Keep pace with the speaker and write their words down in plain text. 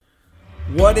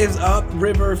What is up,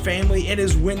 River family? It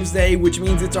is Wednesday, which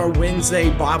means it's our Wednesday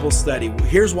Bible study.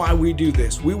 Here's why we do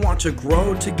this. We want to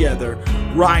grow together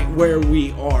right where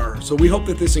we are. So we hope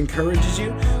that this encourages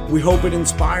you. We hope it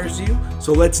inspires you.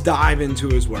 So let's dive into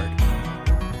His Word.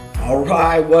 All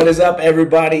right, what is up,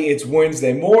 everybody? It's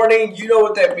Wednesday morning. You know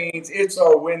what that means. It's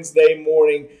our Wednesday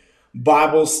morning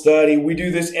Bible study. We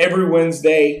do this every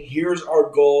Wednesday. Here's our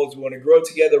goals. We want to grow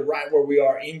together right where we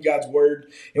are in God's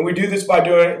Word. And we do this by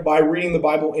reading the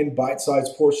Bible in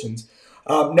bite-sized portions.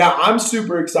 Now, I'm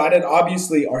super excited.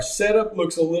 Obviously, our setup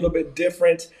looks a little bit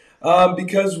different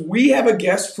because we have a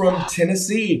guest from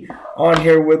Tennessee on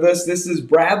here with us. This is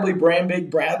Bradley Brambig.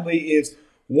 Bradley is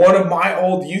one of my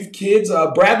old youth kids.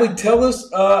 Bradley, tell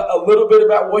us a little bit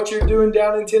about what you're doing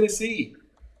down in Tennessee.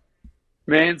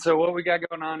 Man, so what we got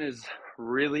going on is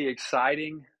really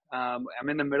exciting. I'm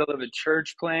in the middle of a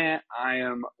church plant. I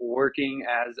am working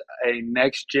as a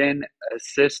next-gen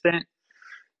assistant.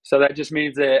 So that just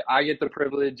means that I get the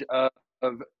privilege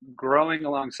of growing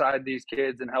alongside these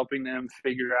kids and helping them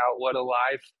figure out what a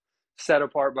life set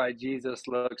apart by Jesus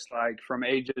looks like from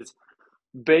ages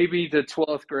baby to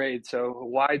 12th grade. So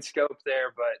wide scope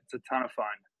there, but it's a ton of fun.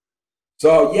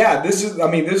 So yeah, this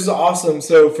is awesome.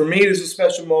 So for me, this is a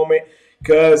special moment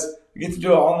because we get to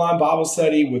do an online Bible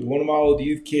study with one of my old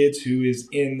youth kids who is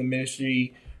in the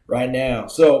ministry right now.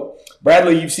 So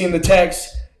Bradley, you've seen the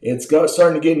text. It's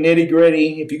starting to get nitty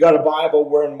gritty. If you got a Bible,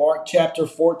 we're in Mark chapter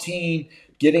 14,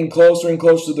 getting closer and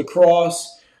closer to the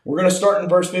cross. We're going to start in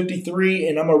verse 53,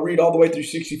 and I'm going to read all the way through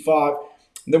 65,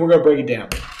 and then we're going to break it down.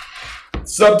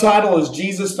 Subtitle is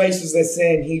Jesus Faces the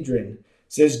Sanhedrin.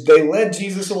 It says, they led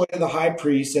Jesus away to the high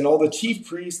priest, and all the chief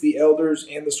priests, the elders,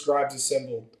 and the scribes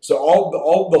assembled. So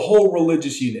the whole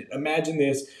religious unit. Imagine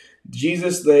this.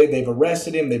 Jesus, they've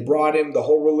arrested him. They brought him. The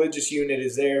whole religious unit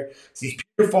is there. See,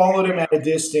 Peter followed him at a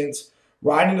distance,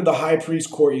 right into the high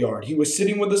priest's courtyard. He was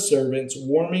sitting with the servants,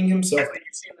 warming himself.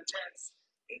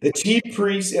 The chief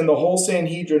priests and the whole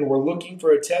Sanhedrin were looking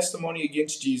for a testimony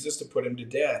against Jesus to put him to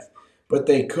death, but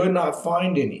they could not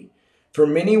find any. For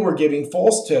many were giving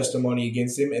false testimony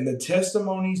against him, and the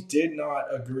testimonies did not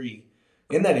agree.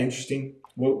 Isn't that interesting?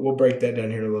 We'll break that down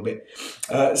here in a little bit.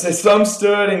 It says, some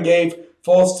stood and gave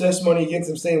false testimony against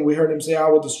him, saying, we heard him say, I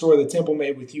will destroy the temple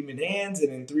made with human hands,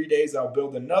 and in 3 days I'll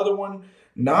build another one,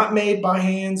 not made by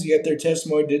hands, yet their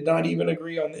testimony did not even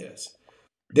agree on this.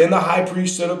 Then the high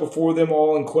priest stood up before them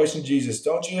all and questioned Jesus,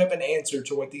 don't you have an answer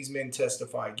to what these men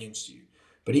testify against you?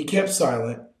 But he kept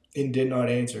silent and did not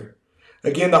answer.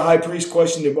 Again, the high priest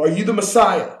questioned him, are you the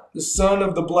Messiah, the Son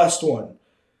of the Blessed One?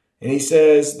 And he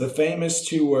says the famous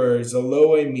two words,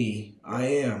 Eloi me, I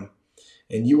am.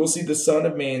 And you will see the Son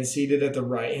of Man seated at the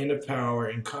right hand of power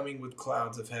and coming with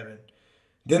clouds of heaven.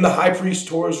 Then the high priest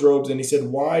tore his robes and he said,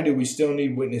 why do we still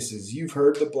need witnesses? You've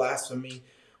heard the blasphemy.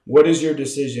 What is your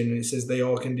decision? And it says they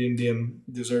all condemned him,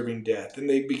 deserving death. Then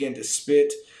they began to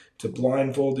spit, to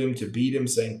blindfold him, to beat him,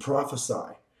 saying,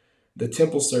 prophesy. The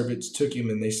temple servants took him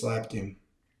and they slapped him.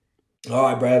 All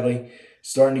right, Bradley,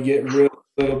 starting to get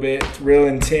real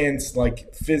intense,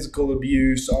 like physical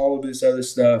abuse, all of this other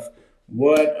stuff.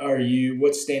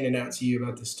 What's standing out to you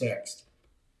about this text?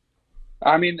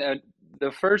 I mean,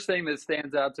 the first thing that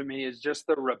stands out to me is just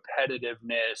the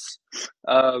repetitiveness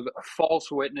of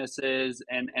false witnesses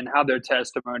and how their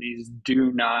testimonies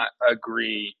do not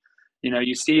agree. You know,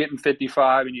 you see it in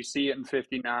 55 and you see it in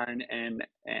 59,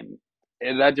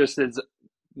 and that just is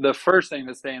the first thing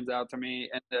that stands out to me.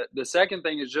 And the second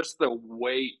thing is just the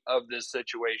weight of this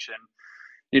situation.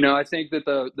 You know, I think that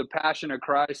the Passion of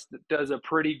Christ does a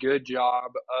pretty good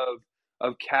job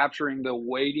of capturing the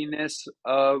weightiness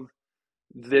of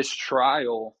this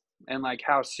trial and like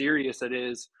how serious it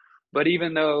is. But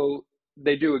even though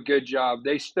they do a good job,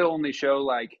 they still only show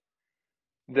like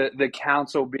the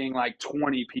council being like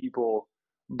 20 people.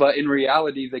 But in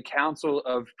reality, the council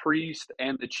of priests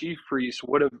and the chief priests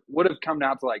would have come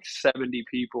out to like 70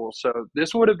 people. So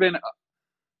this would have been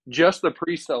just the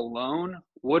priests alone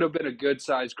would have been a good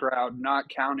sized crowd, not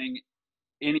counting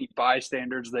any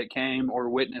bystanders that came or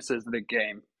witnesses that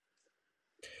came.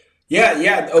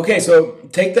 Yeah. Okay, so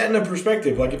take that into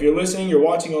perspective. Like if you're listening, you're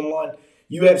watching online,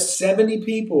 you have 70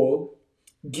 people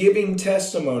giving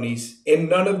testimonies and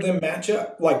none of them match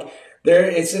up. Like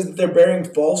it says that they're bearing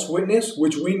false witness,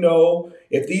 which we know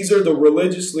if these are the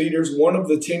religious leaders, one of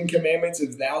the 10 commandments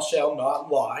is thou shalt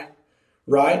not lie,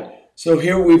 right? So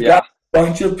here we've got a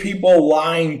bunch of people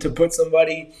lying to put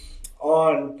somebody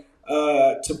on,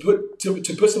 to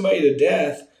put somebody to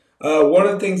death. One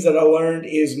of the things that I learned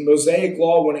is Mosaic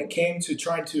law, when it came to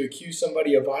trying to accuse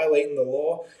somebody of violating the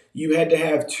law, you had to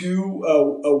have two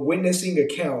witnessing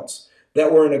accounts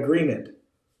that were in agreement.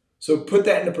 So put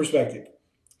that into perspective.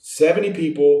 70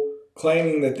 people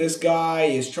claiming that this guy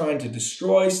is trying to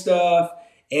destroy stuff,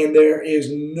 and there is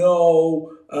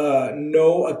no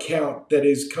account that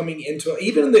is coming into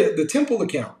even the temple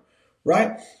account,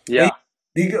 right? Yeah.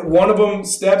 One of them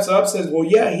steps up, says, "Well,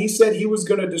 yeah, he said he was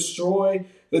going to destroy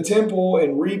the temple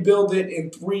and rebuild it in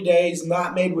 3 days,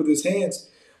 not made with his hands."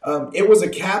 It was a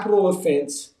capital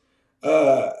offense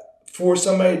uh, for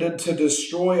somebody to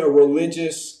destroy a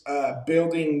religious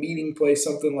building, meeting place,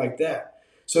 something like that.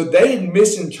 So they had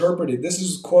misinterpreted. This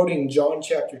is quoting John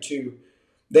chapter 2.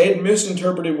 They had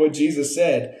misinterpreted what Jesus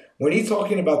said. When he's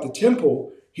talking about the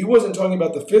temple, he wasn't talking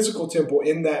about the physical temple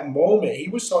in that moment. He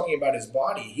was talking about his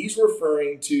body. He's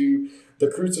referring to the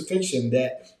crucifixion,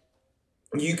 that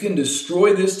you can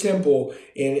destroy this temple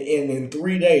in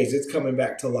 3 days. It's coming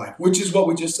back to life, which is what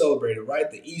we just celebrated, right?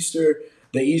 The Easter.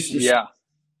 Yeah.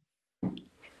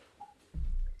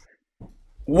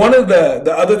 One of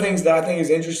the other things that I think is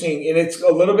interesting, and it's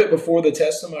a little bit before the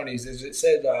testimonies, is it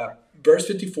said, verse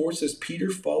 54 says, Peter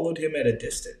followed him at a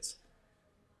distance.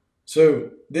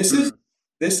 So this is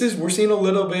we're seeing a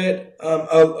little bit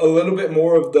a little bit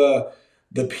more of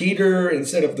the Peter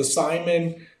instead of the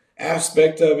Simon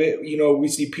aspect of it. We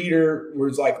see Peter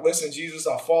was like, "Listen, Jesus,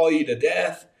 I'll follow you to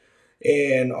death."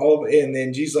 And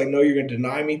then Jesus like, "No, you're going to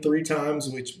deny me 3 times,"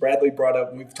 which Bradley brought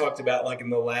up. We've talked about like in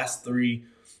the last 3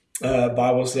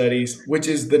 Bible studies, which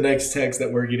is the next text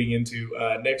that we're getting into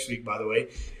next week, by the way.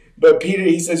 But Peter,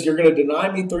 he says, "You're going to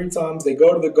deny me 3 times." They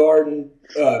go to the garden.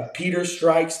 Peter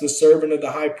strikes the servant of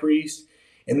the high priest,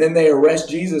 and then they arrest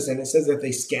Jesus, and it says that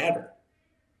they scatter.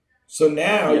 So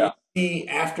now you Yeah. see,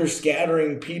 after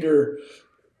scattering, Peter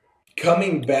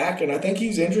coming back, and I think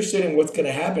he's interested in what's going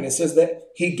to happen. It says that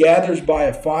he gathers by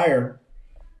a fire.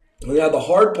 Now the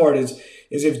hard part is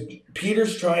if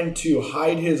Peter's trying to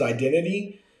hide his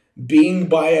identity, being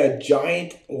by a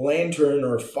giant lantern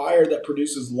or fire that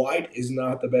produces light is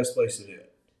not the best place to do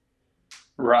it.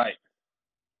 Right.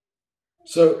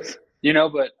 So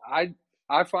But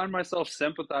I find myself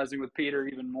sympathizing with Peter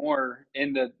even more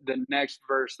in the next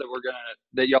verse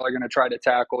that y'all are gonna try to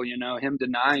tackle. Him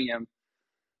denying him.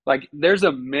 Like, there's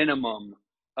a minimum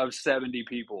of 70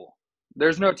 people.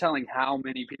 There's no telling how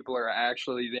many people are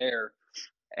actually there,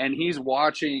 and he's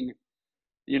watching.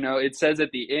 It says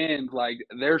at the end, like,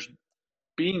 there's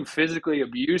being physically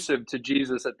abusive to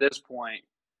Jesus at this point.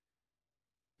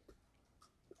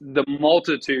 The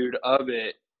multitude of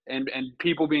it, and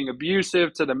people being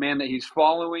abusive to the man that he's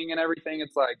following and everything.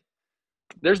 It's like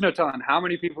there's no telling how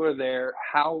many people are there,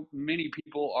 how many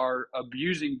people are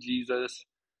abusing Jesus,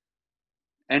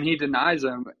 and he denies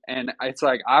them. And it's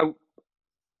like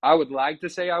I would like to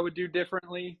say I would do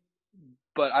differently,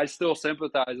 but I still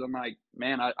sympathize. I'm like,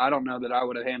 man, I don't know that I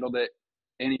would have handled it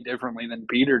any differently than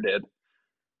Peter did.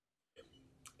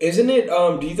 isn't it?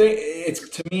 Do you think it's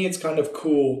to me? It's kind of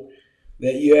cool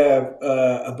that you have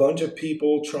a bunch of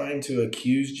people trying to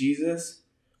accuse Jesus,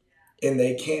 and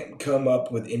they can't come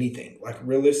up with anything. Like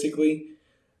realistically,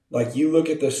 like you look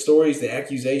at the stories, the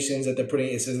accusations that they're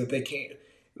putting, it says that they can't.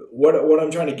 What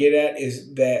I'm trying to get at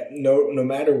is that no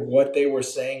matter what they were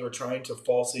saying or trying to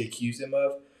falsely accuse him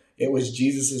of, it was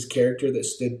Jesus's character that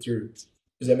stood through.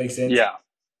 Does that make sense? Yeah,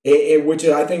 Which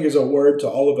I think is a word to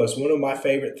all of us. One of my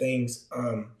favorite things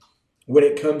when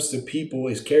it comes to people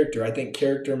is character. I think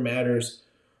character matters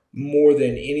more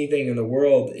than anything in the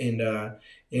world. And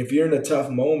if you're in a tough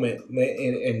moment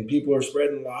and people are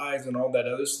spreading lies and all that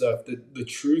other stuff, the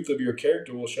truth of your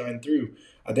character will shine through.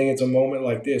 I think it's a moment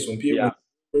like this when people yeah,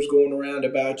 when going around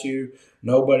about you,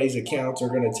 nobody's accounts are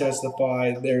going to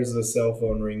testify. There's a cell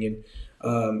phone ringing.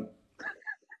 Um,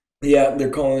 yeah, they're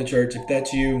calling the church. If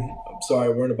that's you, I'm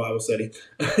sorry, we're in a Bible study.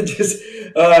 Just,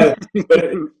 but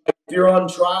if you're on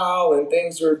trial and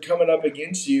things are coming up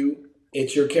against you,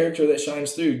 it's your character that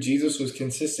shines through. Jesus was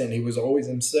consistent; he was always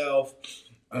himself,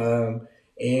 um,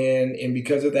 and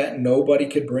because of that, nobody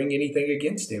could bring anything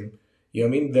against him. You know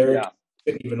what I mean? There yeah,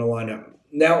 couldn't even line up.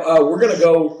 Now we're gonna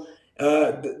go.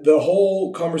 The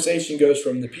whole conversation goes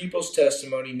from the people's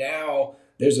testimony. Now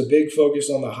there's a big focus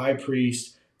on the high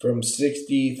priest from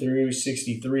 60 through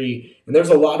 63. And there's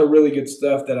a lot of really good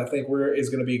stuff that I think is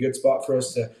going to be a good spot for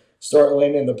us to start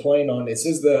landing the plane on. It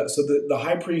says the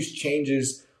high priest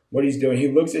changes what he's doing. He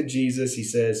looks at Jesus. He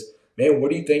says, "Man, what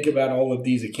do you think about all of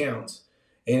these accounts?"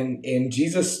 And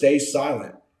Jesus stays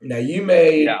silent. Now you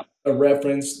made yeah. a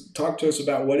reference. Talk to us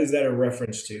about what is that a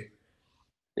reference to?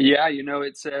 Yeah,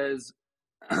 it says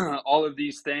all of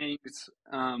these things.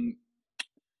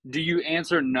 Do you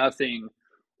answer nothing?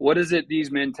 What is it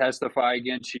these men testify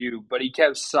against you? But he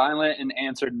kept silent and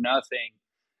answered nothing.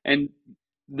 And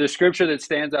the scripture that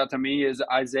stands out to me is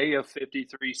Isaiah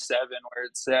 53:7, where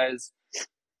it says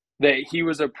that he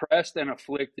was oppressed and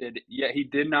afflicted, yet he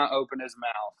did not open his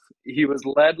mouth. He was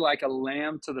led like a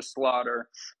lamb to the slaughter,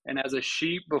 and as a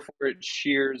sheep before its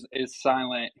shears is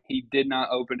silent, he did not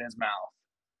open his mouth.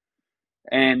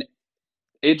 And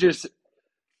it just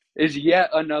is yet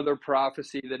another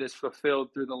prophecy that is fulfilled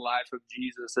through the life of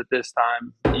Jesus at this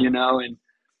time, and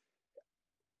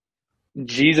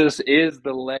Jesus is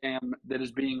the lamb that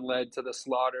is being led to the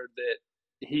slaughter, that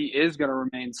he is going to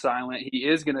remain silent. He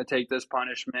is going to take this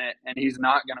punishment, and he's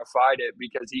not going to fight it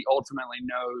because he ultimately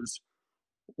knows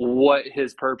what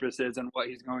his purpose is and what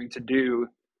he's going to do,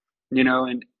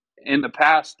 and in the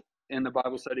past, in the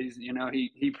Bible studies,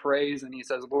 he prays and he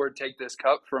says, Lord, take this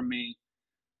cup from me,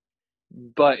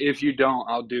 but if you don't,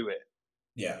 I'll do it.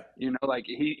 Yeah. Like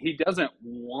he doesn't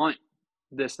want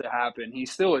this to happen. He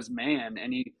still is man,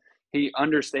 and he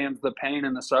understands the pain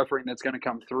and the suffering that's going to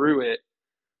come through it,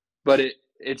 but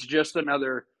it's just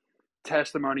another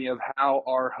testimony of how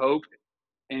our hope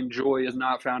and joy is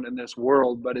not found in this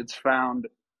world, but it's found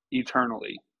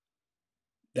eternally.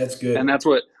 That's good. And that's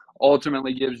what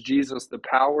ultimately gives Jesus the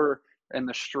power and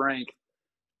the strength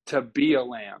to be a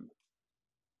lamb.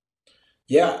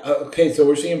 Yeah. Okay. So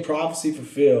we're seeing prophecy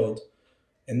fulfilled.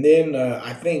 And then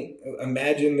I think,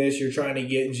 imagine this: you're trying to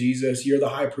get Jesus. You're the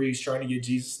high priest trying to get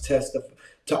Jesus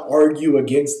to argue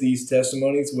against these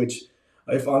testimonies. Which,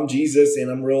 if I'm Jesus and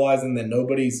I'm realizing that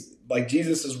nobody's like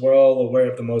Jesus is well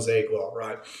aware of the Mosaic law,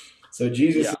 right? So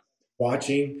Jesus is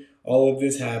watching all of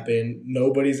this happen.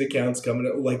 Nobody's accounts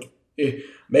coming.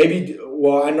 Maybe.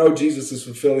 Well, I know Jesus is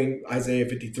fulfilling Isaiah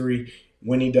 53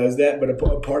 when he does that, but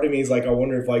a part of me is like, I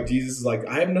wonder if like Jesus is like,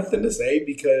 I have nothing to say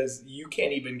because you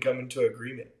can't even come into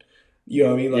agreement. You know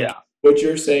what I mean? Like what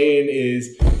you're saying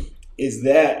is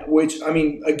that, which, I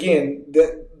mean, again,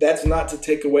 that's not to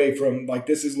take away from like,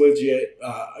 this is legit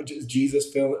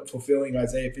Jesus fulfilling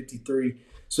Isaiah 53.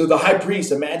 So the high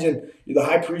priest, imagine the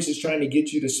high priest is trying to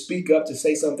get you to speak up, to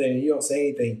say something, and you don't say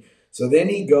anything. So then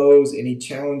he goes and he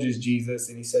challenges Jesus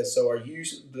and he says, so are you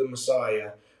the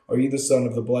Messiah? Are you the Son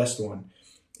of the Blessed One?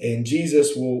 And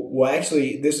Jesus will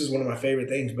actually, this is one of my favorite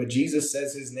things, but Jesus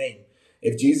says his name.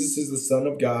 If Jesus is the Son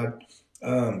of God,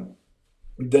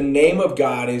 the name of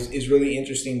God is really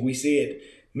interesting. We see it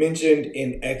mentioned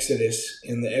in Exodus,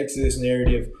 in the Exodus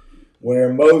narrative,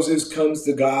 where Moses comes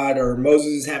to God, or Moses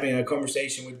is having a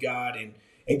conversation with God,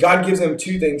 and God gives him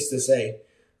two things to say.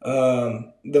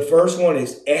 The first one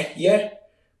is Ehyeh,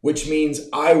 which means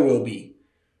I will be.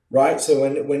 Right?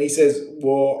 So when he says,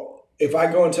 well, if I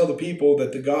go and tell the people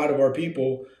that the God of our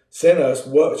people sent us,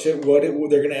 they're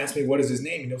going to ask me, what is his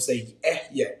name? And he'll say,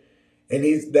 yeah.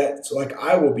 And that's like,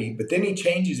 I will be. But then he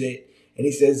changes it and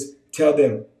he says, tell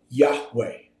them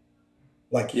Yahweh.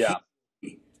 Like, yeah.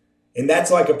 And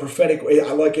that's like a prophetic,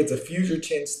 I like it's a future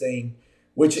tense thing,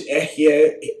 which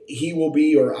he will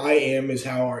be, or I am is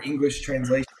how our English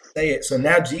translation say it. So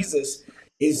now Jesus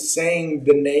is saying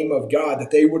the name of God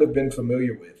that they would have been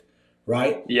familiar with.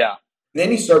 Right? Yeah. Then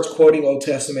he starts quoting Old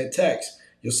Testament texts.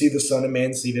 You'll see the Son of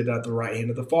Man seated at the right hand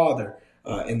of the Father,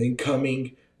 and then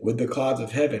coming with the clouds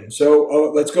of heaven.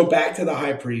 So let's go back to the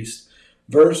high priest.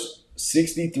 Verse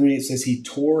 63, it says he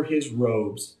tore his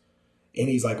robes, and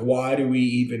he's like, why do we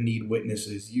even need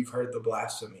witnesses? You've heard the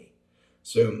blasphemy.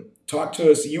 So talk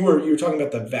to us. You were talking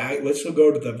about the value. Let's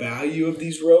go to the value of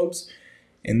these robes,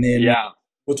 and then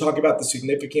we'll talk about the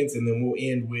significance, and then we'll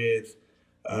end with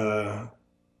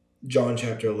John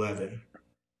chapter 11.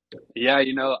 Yeah,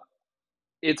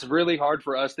 it's really hard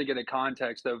for us to get a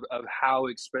context of how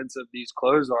expensive these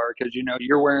clothes are because,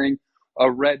 you're wearing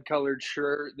a red colored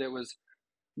shirt that was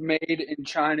made in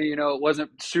China. It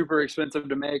wasn't super expensive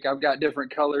to make. I've got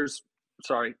different colors.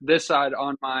 Sorry, this side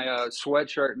on my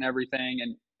sweatshirt and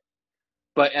everything.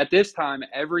 But at this time,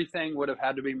 everything would have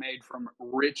had to be made from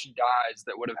rich dyes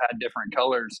that would have had different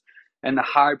colors. And the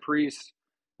high priests,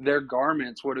 their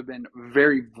garments would have been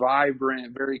very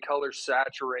vibrant, very color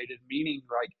saturated, meaning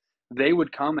like they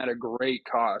would come at a great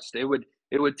cost. It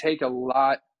would take a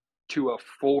lot to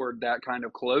afford that kind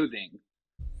of clothing.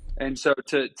 And so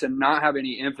to not have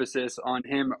any emphasis on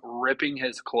him ripping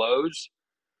his clothes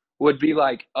would be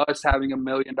like us having $1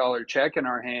 million check in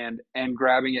our hand and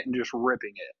grabbing it and just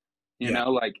ripping it. You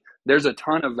know, like there's a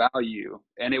ton of value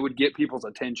and it would get people's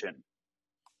attention.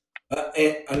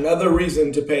 And another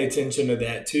reason to pay attention to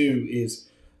that too is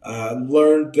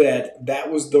learned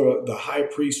that was the high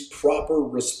priest's proper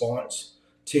response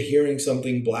to hearing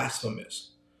something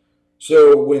blasphemous.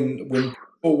 So when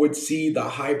people would see the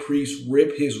high priest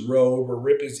rip his robe or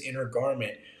rip his inner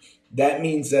garment, that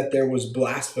means that there was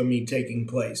blasphemy taking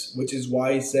place, which is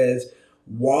why he says,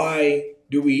 why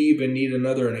do we even need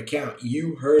another account?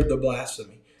 You heard the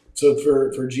blasphemy. So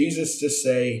for Jesus to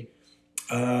say,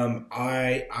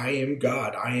 I am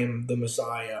God, I am the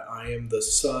Messiah, I am the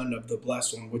Son of the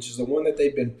Blessed One, which is the one that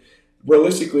they've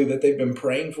been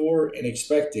praying for and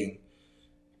expecting.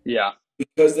 Yeah.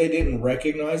 Because they didn't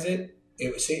recognize it,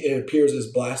 it appears as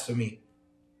blasphemy.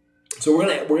 So we're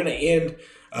gonna end.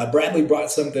 Bradley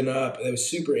brought something up that was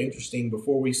super interesting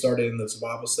before we started in this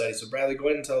Bible study. So Bradley, go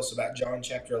ahead and tell us about John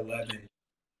chapter 11.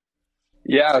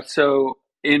 Yeah. So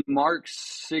in Mark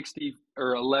 60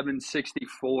 or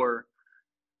 11:64,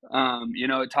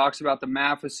 it talks about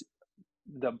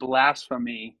the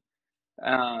blasphemy,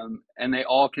 and they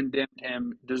all condemned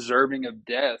him, deserving of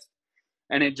death.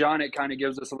 And in John, it kind of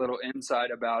gives us a little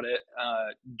insight about it.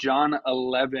 John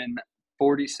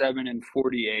 11:47 and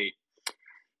 48.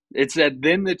 It said,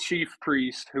 "Then the chief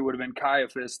priest, who would have been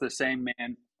Caiaphas, the same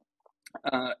man,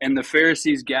 and the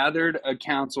Pharisees gathered a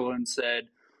council and said,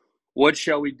 'What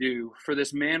shall we do? For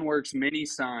this man works many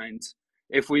signs.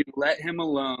 If we let him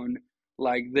alone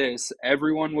like this,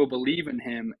 everyone will believe in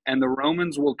him, and the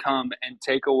Romans will come and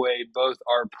take away both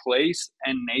our place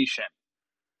and nation.'"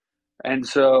 And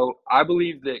so I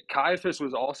believe that Caiaphas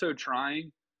was also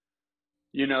trying,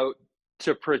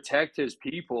 to protect his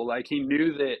people. Like, he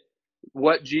knew that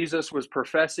what Jesus was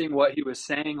professing, what he was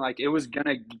saying, like, it was going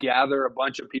to gather a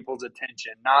bunch of people's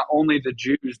attention, not only the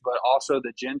Jews, but also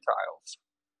the Gentiles.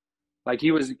 Like, he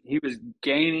was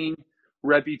gaining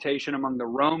reputation among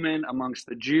amongst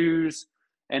the Jews,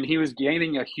 and he was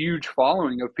gaining a huge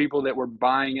following of people that were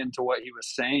buying into what he was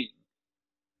saying.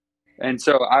 And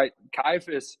so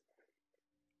Caiaphas,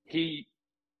 he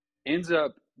ends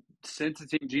up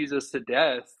sentencing Jesus to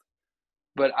death,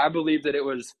 but I believe that it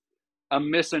was a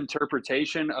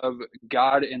misinterpretation of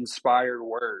God-inspired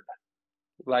word.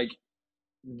 Like,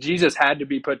 Jesus had to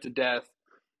be put to death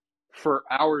for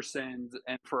our sins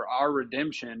and for our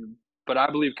redemption, but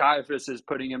I believe Caiaphas is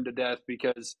putting him to death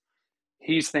because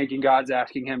he's thinking God's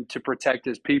asking him to protect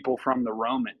his people from the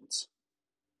Romans.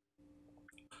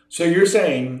 So you're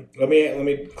saying, let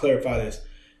me clarify this.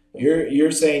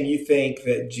 You're saying you think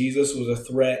that Jesus was a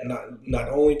threat not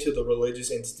only to the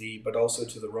religious entity but also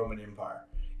to the Roman Empire.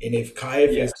 And if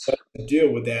Caiaphas doesn't deal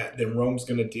with that, then Rome's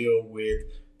going to deal with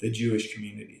the Jewish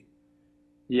community.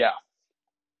 Yeah.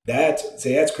 That's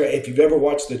great. If you've ever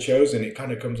watched The Chosen, it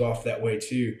kind of comes off that way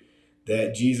too,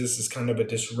 that Jesus is kind of a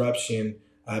disruption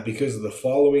because of the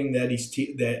following that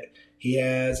he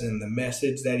has and the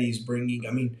message that he's bringing.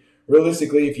 I mean,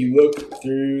 realistically, if you look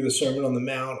through the Sermon on the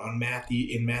Mount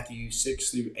in Matthew 6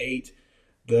 through 8,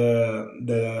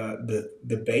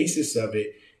 the basis of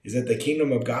it is that the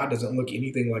kingdom of God doesn't look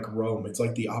anything like Rome. It's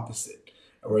like the opposite,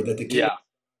 or that the kingdom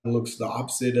looks the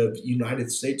opposite of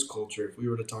United States culture. If we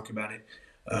were to talk about it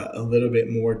a little bit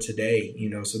more today,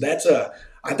 so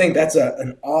I think that's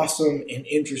an awesome and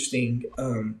interesting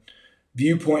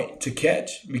viewpoint to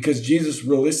catch, because Jesus,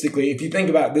 realistically, if you think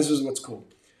about it, this is what's cool.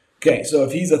 Okay, so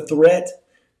if he's a threat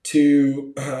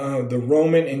to the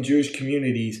Roman and Jewish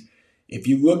communities, if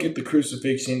you look at the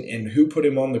crucifixion and who put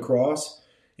him on the cross,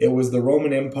 it was the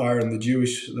Roman Empire and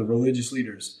the religious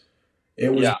leaders.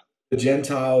 It was the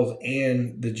Gentiles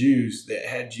and the Jews that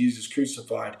had Jesus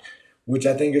crucified, which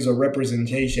I think is a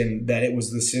representation that it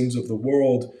was the sins of the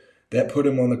world that put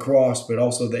him on the cross, but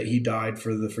also that he died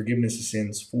for the forgiveness of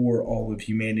sins for all of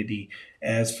humanity,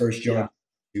 as 1 John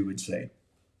 2 would say.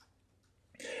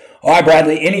 All right,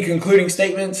 Bradley, any concluding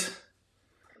statements?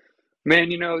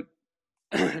 Man,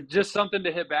 just something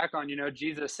to hit back on,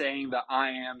 Jesus saying the I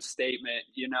am statement,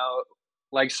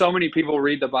 like, so many people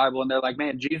read the Bible and they're like,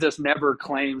 man, Jesus never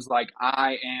claims like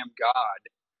I am God.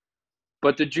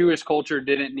 But the Jewish culture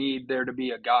didn't need there to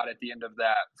be a God at the end of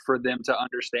that for them to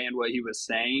understand what he was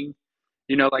saying.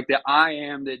 Like, the I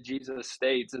am that Jesus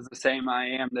states is the same I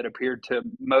am that appeared to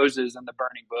Moses in the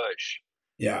burning bush.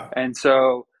 Yeah. And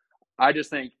so I just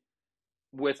think,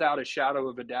 without a shadow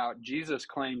of a doubt, Jesus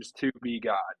claims to be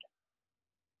God.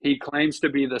 He claims to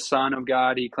be the Son of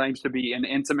God. He claims to be in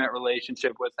intimate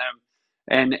relationship with him.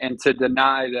 And to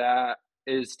deny that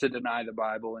is to deny the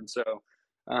Bible. And so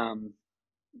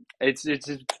it's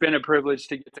been a privilege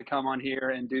to get to come on here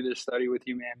and do this study with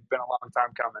you, man. It's been a long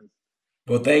time coming.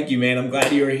 Well, thank you, man. I'm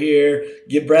glad you were here.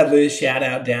 Give Bradley a shout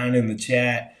out down in the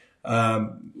chat.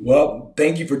 Well,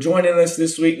 thank you for joining us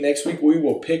this week. Next week, we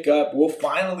will pick up. We'll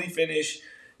finally finish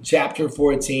chapter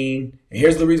 14. And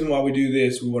here's the reason why we do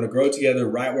this. We want to grow together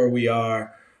right where we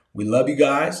are. We love you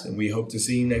guys, and we hope to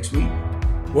see you next week.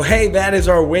 Well, hey, that is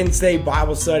our Wednesday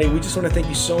Bible study. We just want to thank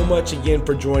you so much again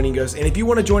for joining us. And if you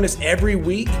want to join us every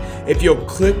week, if you'll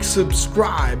click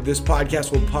subscribe, this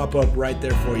podcast will pop up right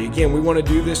there for you. Again, we want to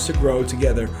do this to grow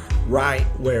together right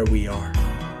where we are.